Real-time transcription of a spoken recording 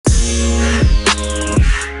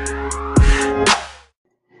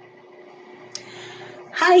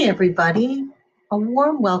Hi, everybody. A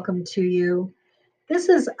warm welcome to you. This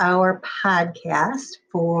is our podcast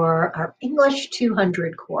for our English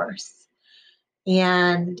 200 course.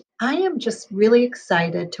 And I am just really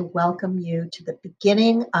excited to welcome you to the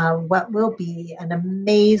beginning of what will be an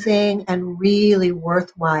amazing and really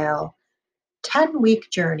worthwhile 10-week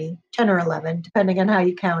journey, 10 or 11, depending on how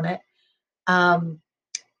you count it.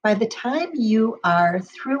 By the time you are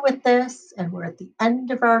through with this and we're at the end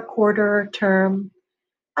of our quarter term,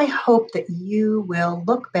 I hope that you will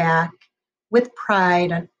look back with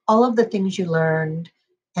pride on all of the things you learned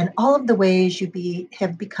and all of the ways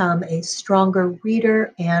have become a stronger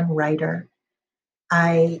reader and writer.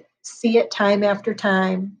 I see it time after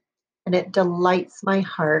time, and it delights my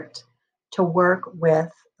heart to work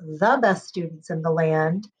with the best students in the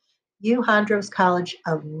land. You Hondros College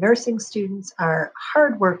of Nursing students are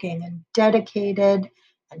hardworking and dedicated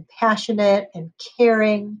and passionate and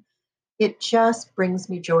caring. It just brings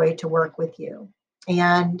me joy to work with you.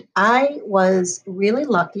 And I was really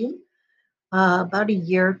lucky about a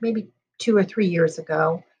year, maybe 2 or 3 years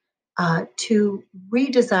ago, to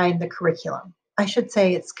redesign the curriculum. I should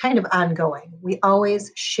say it's kind of ongoing. We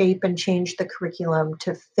always shape and change the curriculum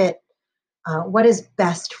to fit what is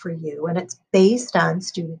best for you, and it's based on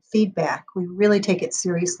student feedback. We really take it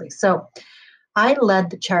seriously. So I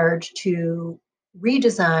led the charge to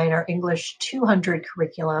redesign our English 200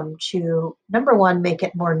 curriculum to, number one, make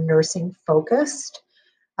it more nursing focused.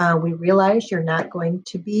 We realize you're not going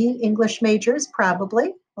to be English majors,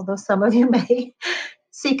 probably, although some of you may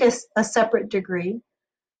seek a separate degree.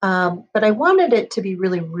 But I wanted it to be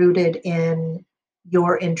really rooted in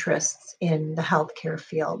your interests in the healthcare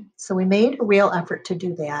field. So we made a real effort to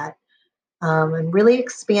do that. And really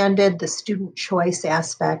expanded the student choice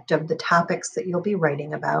aspect of the topics that you'll be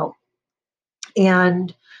writing about.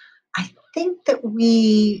 And I think that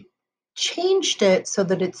we changed it so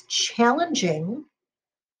that it's challenging,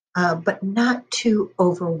 but not too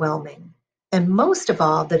overwhelming. And most of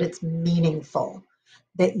all, that it's meaningful,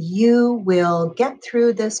 that you will get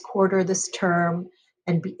through this quarter, this term,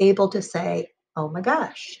 and be able to say, oh my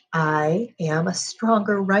gosh, I am a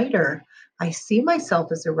stronger writer. I see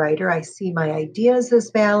myself as a writer. I see my ideas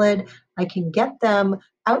as valid. I can get them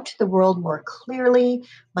out to the world more clearly.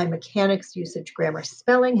 My mechanics, usage, grammar,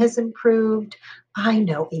 spelling has improved. I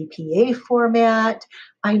know APA format.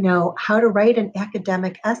 I know how to write an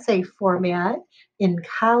academic essay format in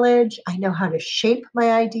college. I know how to shape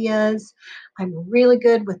my ideas. I'm really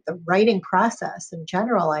good with the writing process in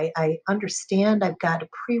general. I understand I've got to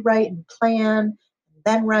pre-write and plan, and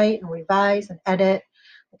then write and revise and edit.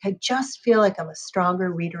 I just feel like I'm a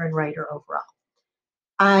stronger reader and writer overall.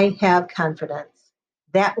 I have confidence.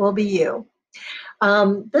 That will be you.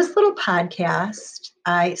 This little podcast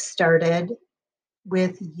I started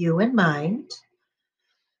with you in mind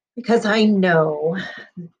because I know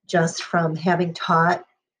just from having taught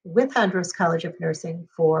with Hondros College of Nursing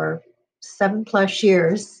for 7+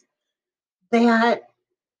 years that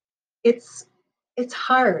it's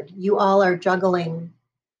hard. You all are juggling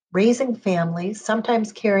raising families,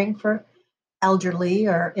 sometimes caring for elderly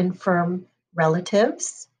or infirm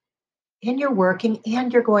relatives, and you're working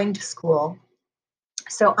and you're going to school.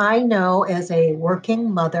 So I know as a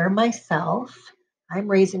working mother myself, I'm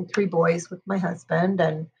raising 3 boys with my husband,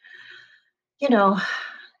 and you know,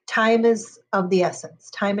 time is of the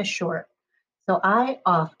essence. Time is short. So I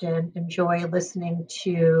often enjoy listening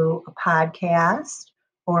to a podcast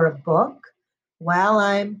or a book while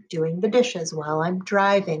I'm doing the dishes, while I'm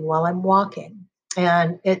driving, while I'm walking.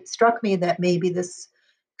 And it struck me that maybe this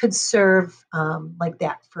could serve like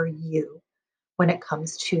that for you when it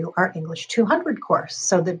comes to our English 200 course,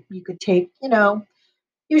 so that you could take,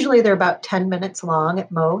 usually they're about 10 minutes long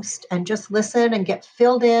at most, and just listen and get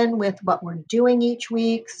filled in with what we're doing each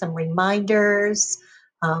week, some reminders,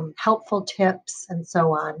 helpful tips, and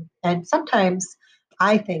so on. And sometimes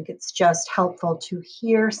I think it's just helpful to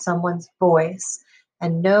hear someone's voice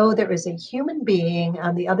and know there is a human being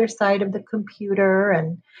on the other side of the computer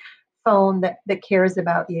and phone that cares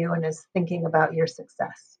about you and is thinking about your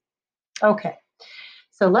success. Okay,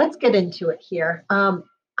 so let's get into it here.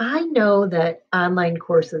 I know that online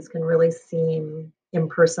courses can really seem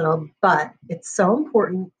impersonal, but it's so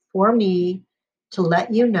important for me to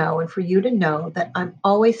let you know and for you to know that I'm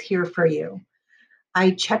always here for you. I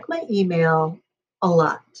check my email a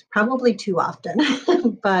lot, probably too often,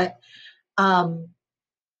 but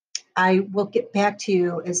I will get back to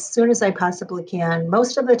you as soon as I possibly can.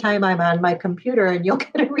 Most of the time I'm on my computer and you'll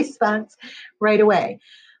get a response right away.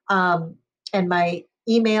 And my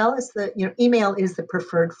email is the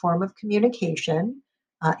preferred form of communication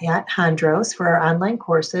at Hondros for our online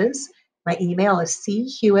courses. My email is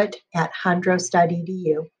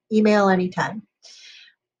chewitt@hondros.edu. Email anytime.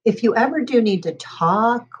 If you ever do need to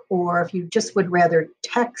talk, or if you just would rather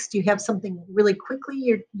text, you have something really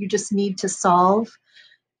quickly you just need to solve,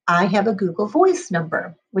 I have a Google Voice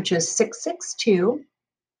number, which is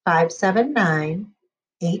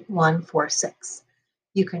 662-579-8146.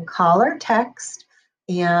 You can call or text,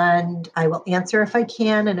 and I will answer if I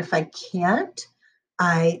can. And if I can't,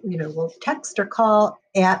 I will text or call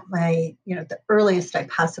at my, the earliest I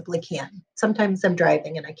possibly can. Sometimes I'm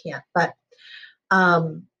driving and I can't, but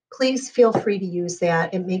please feel free to use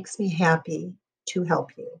that. It makes me happy to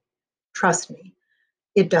help you. Trust me,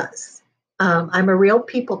 it does. I'm a real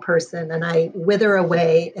people person, and I wither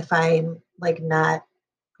away if I'm like not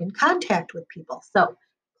in contact with people. So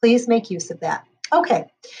please make use of that. Okay,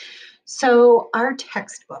 so our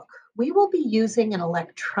textbook. We will be using an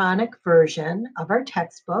electronic version of our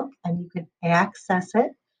textbook, and you can access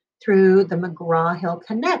it through the McGraw-Hill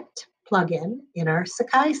Connect plugin in our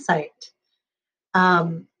Sakai site.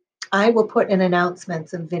 I will put in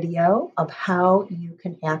announcements of video of how you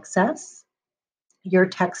can access your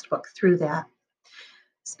textbook through that.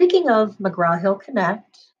 Speaking of McGraw-Hill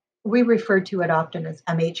Connect, we refer to it often as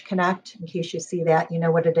MH Connect. In case you see that, you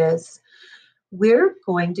know what it is. We're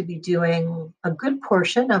going to be doing a good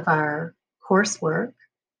portion of our coursework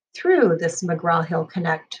through this McGraw-Hill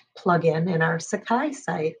Connect plugin in our Sakai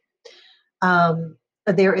site.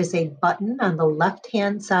 There is a button on the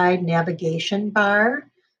left-hand side navigation bar.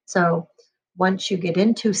 So once you get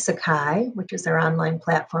into Sakai, which is our online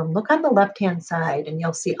platform, look on the left-hand side and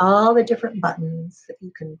you'll see all the different buttons that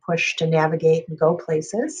you can push to navigate and go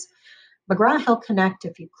places. McGraw-Hill Connect,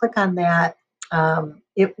 if you click on that,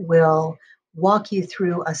 it will walk you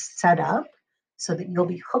through a setup so that you'll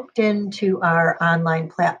be hooked into our online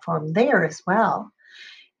platform there as well.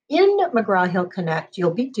 In McGraw-Hill Connect,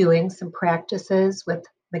 you'll be doing some practices with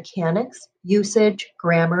mechanics, usage,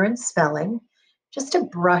 grammar, and spelling, just to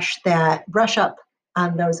brush up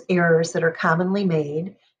on those errors that are commonly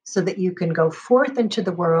made so that you can go forth into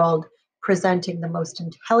the world presenting the most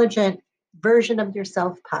intelligent version of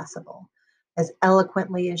yourself possible, as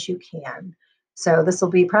eloquently as you can. So this will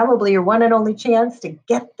be probably your one and only chance to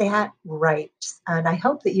get that right. And I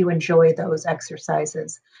hope that you enjoy those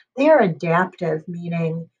exercises. They are adaptive,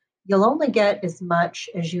 meaning you'll only get as much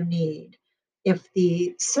as you need. If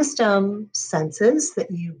the system senses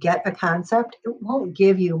that you get a concept, it won't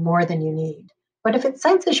give you more than you need. But if it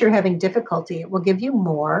senses you're having difficulty, it will give you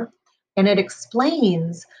more, and it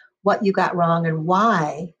explains what you got wrong and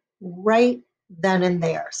why right then and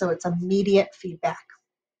there. So it's immediate feedback.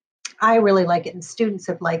 I really like it, and students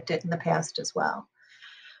have liked it in the past as well.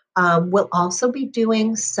 We'll also be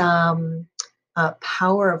doing some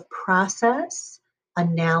power of process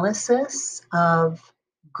analysis of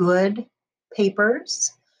good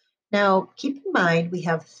papers. Now, keep in mind, we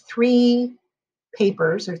have 3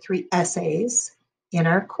 papers or 3 essays in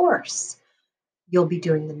our course. You'll be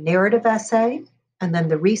doing the narrative essay, and then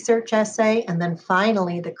the research essay, and then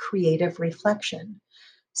finally the creative reflection.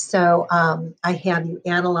 So I have you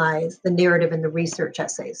analyze the narrative and the research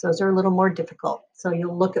essays. Those are a little more difficult. So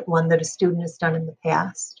you'll look at one that a student has done in the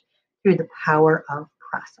past through the power of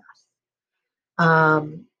process.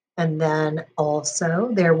 And then also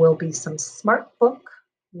there will be some smart book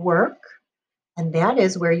work, and that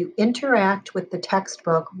is where you interact with the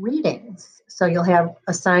textbook readings. So you'll have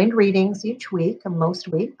assigned readings each week, most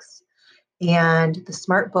weeks, and the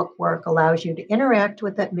smart book work allows you to interact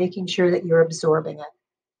with it, making sure that you're absorbing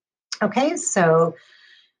it. Okay, so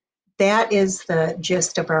that is the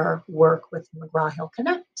gist of our work with McGraw-Hill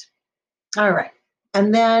Connect. All right,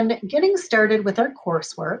 and then getting started with our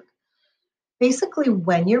coursework. Basically,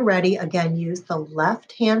 when you're ready, again, use the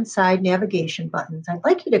left-hand side navigation buttons. I'd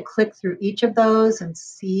like you to click through each of those and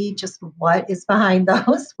see just what is behind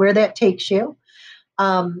those, where that takes you.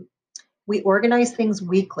 We organize things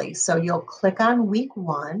weekly, so you'll click on week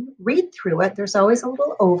 1, read through it. There's always a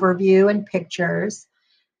little overview and pictures,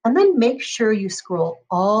 and then make sure you scroll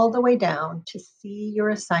all the way down to see your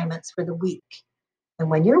assignments for the week.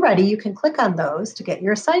 And when you're ready, you can click on those to get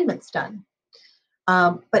your assignments done.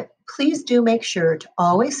 But please do make sure to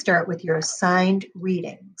always start with your assigned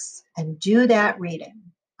readings and do that reading.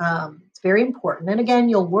 It's very important. And again,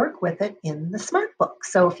 you'll work with it in the Smart Book.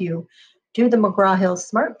 So if you do the McGraw-Hill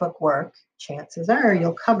Smart Book work, chances are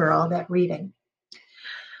you'll cover all that reading.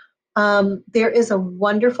 There is a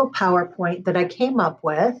wonderful PowerPoint that I came up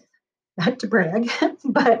with, not to brag,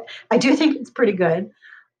 but I do think it's pretty good,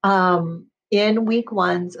 in week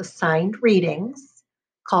 1's assigned readings,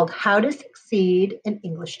 called How to Succeed in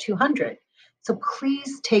English 200. So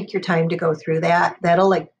please take your time to go through that. That'll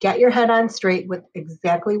like get your head on straight with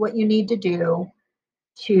exactly what you need to do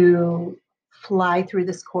to fly through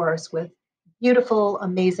this course with beautiful,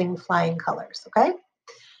 amazing flying colors, okay?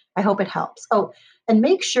 I hope it helps. Oh, and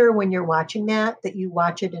make sure when you're watching that you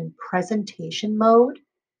watch it in presentation mode.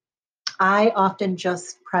 I often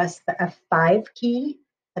just press the F5 key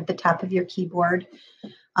at the top of your keyboard,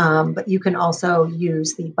 but you can also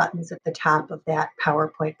use the buttons at the top of that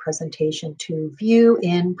PowerPoint presentation to view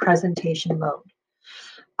in presentation mode.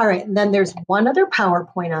 All right, and then there's one other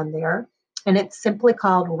PowerPoint on there, and it's simply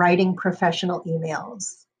called Writing Professional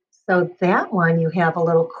Emails. So that one you have a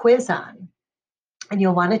little quiz on, and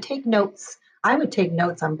you'll want to take notes. I would take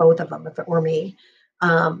notes on both of them if it were me.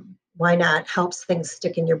 Why not? Helps things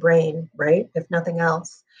stick in your brain, right? If nothing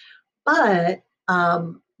else. But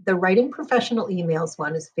the Writing Professional Emails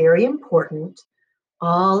one is very important.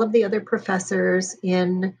 All of the other professors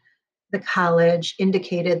in the college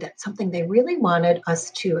indicated that something they really wanted us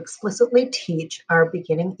to explicitly teach our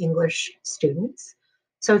beginning English students.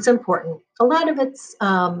 So it's important. A lot of it's,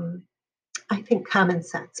 I think, common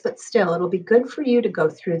sense, but still, it'll be good for you to go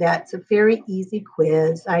through that. It's a very easy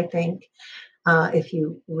quiz, I think, if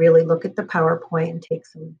you really look at the PowerPoint and take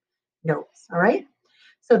some notes, all right?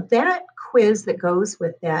 So that quiz that goes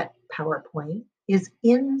with that PowerPoint is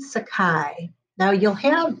in Sakai. Now you'll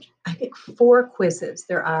have, I think, 4 quizzes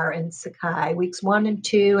there are in Sakai, weeks 1 and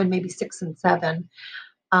 2, and maybe 6 and 7.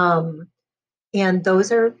 And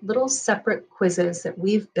those are little separate quizzes that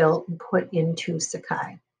we've built and put into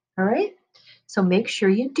Sakai. All right? So make sure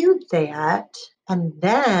you do that and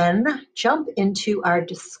then jump into our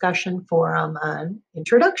discussion forum on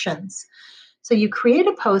introductions. So you create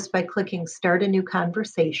a post by clicking Start a New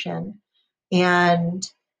Conversation, and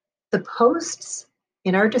the posts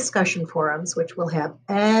in our discussion forums, which we'll have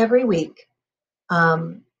every week,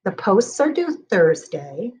 the posts are due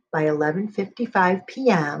Thursday by 11:55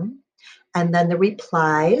 p.m., and then the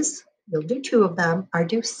replies, you'll do 2 of them, are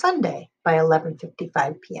due Sunday by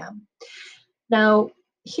 11:55 p.m. Now,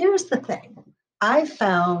 here's the thing. I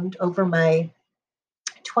found over my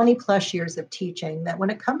 20 plus years of teaching that when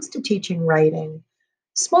it comes to teaching writing,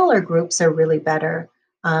 smaller groups are really better,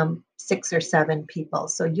 6 or 7 people.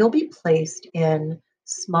 So you'll be placed in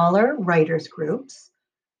smaller writers groups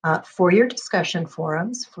for your discussion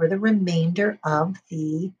forums for the remainder of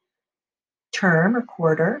the term or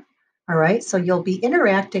quarter. All right, so you'll be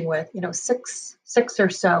interacting with, 6 or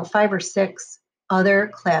so, 5 or 6 other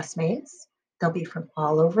classmates. They'll be from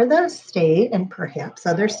all over the state and perhaps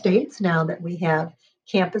other states now that we have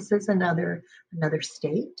campuses in another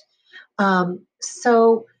state.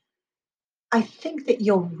 So I think that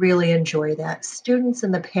you'll really enjoy that. Students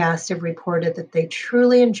in the past have reported that they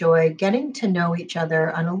truly enjoy getting to know each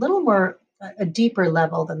other on a little more, a deeper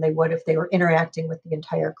level than they would if they were interacting with the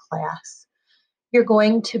entire class. You're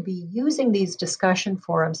going to be using these discussion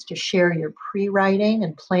forums to share your pre-writing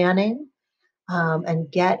and planning, and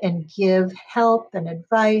get and give help and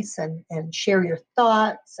advice and share your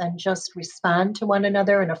thoughts and just respond to one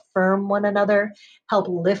another and affirm one another, help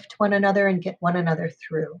lift one another and get one another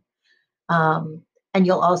through. And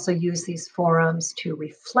you'll also use these forums to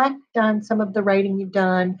reflect on some of the writing you've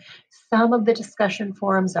done. Some of the discussion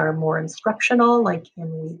forums are more instructional, like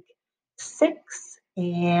in week 6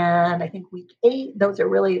 and I think week 8. Those are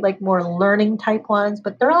really like more learning type ones,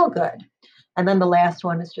 but they're all good. And then the last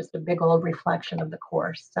one is just a big old reflection of the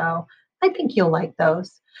course. So I think you'll like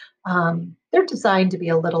those. They're designed to be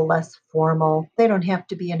a little less formal. They don't have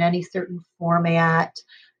to be in any certain format.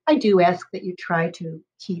 I do ask that you try to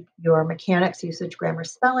keep your mechanics, usage, grammar,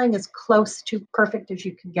 spelling as close to perfect as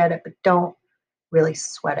you can get it, but don't really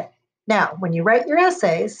sweat it. Now, when you write your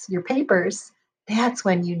essays, your papers, that's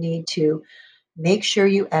when you need to make sure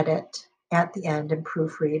you edit at the end and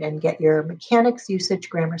proofread and get your mechanics, usage,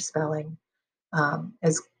 grammar, spelling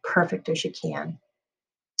as perfect as you can.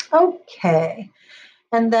 Okay.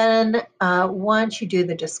 And then once you do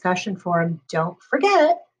the discussion forum, don't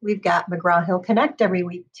forget, we've got McGraw-Hill Connect every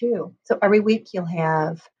week too. So every week you'll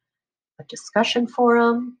have a discussion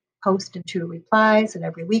forum, post and 2 replies, and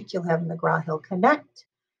every week you'll have McGraw-Hill Connect.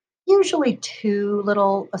 Usually 2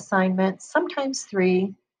 little assignments, sometimes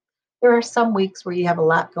 3. There are some weeks where you have a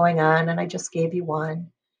lot going on and I just gave you 1,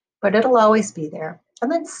 but it'll always be there.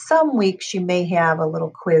 And then some weeks you may have a little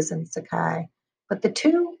quiz in Sakai, but the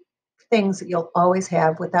 2 things that you'll always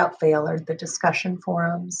have without fail are the discussion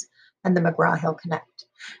forums and the McGraw-Hill Connect.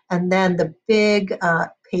 And then the big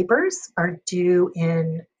papers are due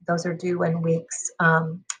in weeks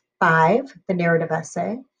 5, the narrative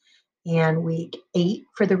essay, and week 8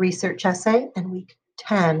 for the research essay, and week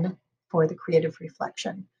 10 for the creative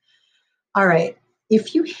reflection. All right.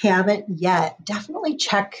 If you haven't yet, definitely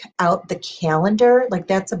check out the calendar. Like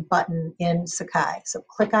that's a button in Sakai. So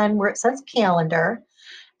click on where it says calendar.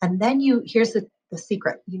 And then here's the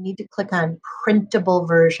secret. You need to click on printable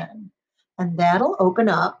version. And that'll open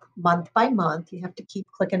up month by month. You have to keep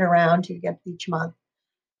clicking around till you get each month.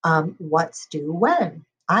 What's due when.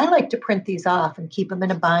 I like to print these off and keep them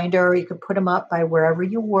in a binder, or you could put them up by wherever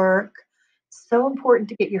you work. So important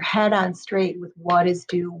to get your head on straight with what is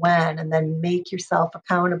due when, and then make yourself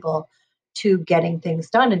accountable to getting things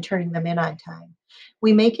done and turning them in on time.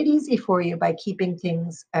 We make it easy for you by keeping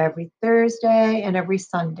things every Thursday and every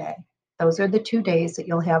Sunday. Those are the 2 days that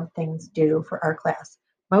you'll have things due for our class.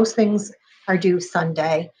 Most things are due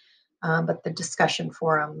Sunday, but the discussion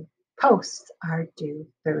forum posts are due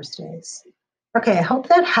Thursdays. Okay, I hope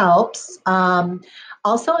that helps.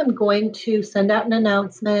 Also, I'm going to send out an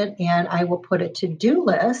announcement and I will put a to-do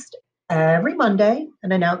list every Monday,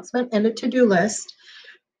 an announcement and a to-do list.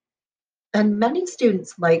 And many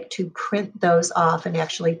students like to print those off and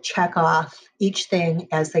actually check off each thing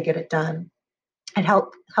as they get it done. It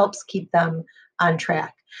helps keep them on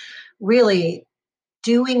track. Really,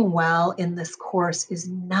 doing well in this course is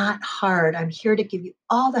not hard. I'm here to give you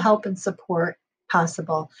all the help and support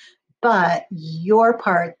possible. But your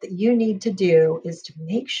part that you need to do is to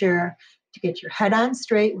make sure to get your head on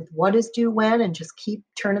straight with what is due when and just keep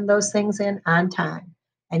turning those things in on time,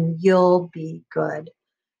 and you'll be good.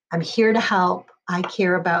 I'm here to help. I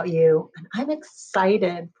care about you, and I'm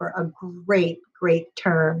excited for a great, great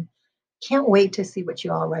term. Can't wait to see what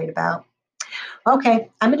you all write about. Okay,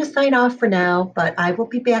 I'm going to sign off for now, but I will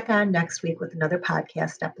be back on next week with another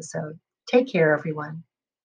podcast episode. Take care, everyone.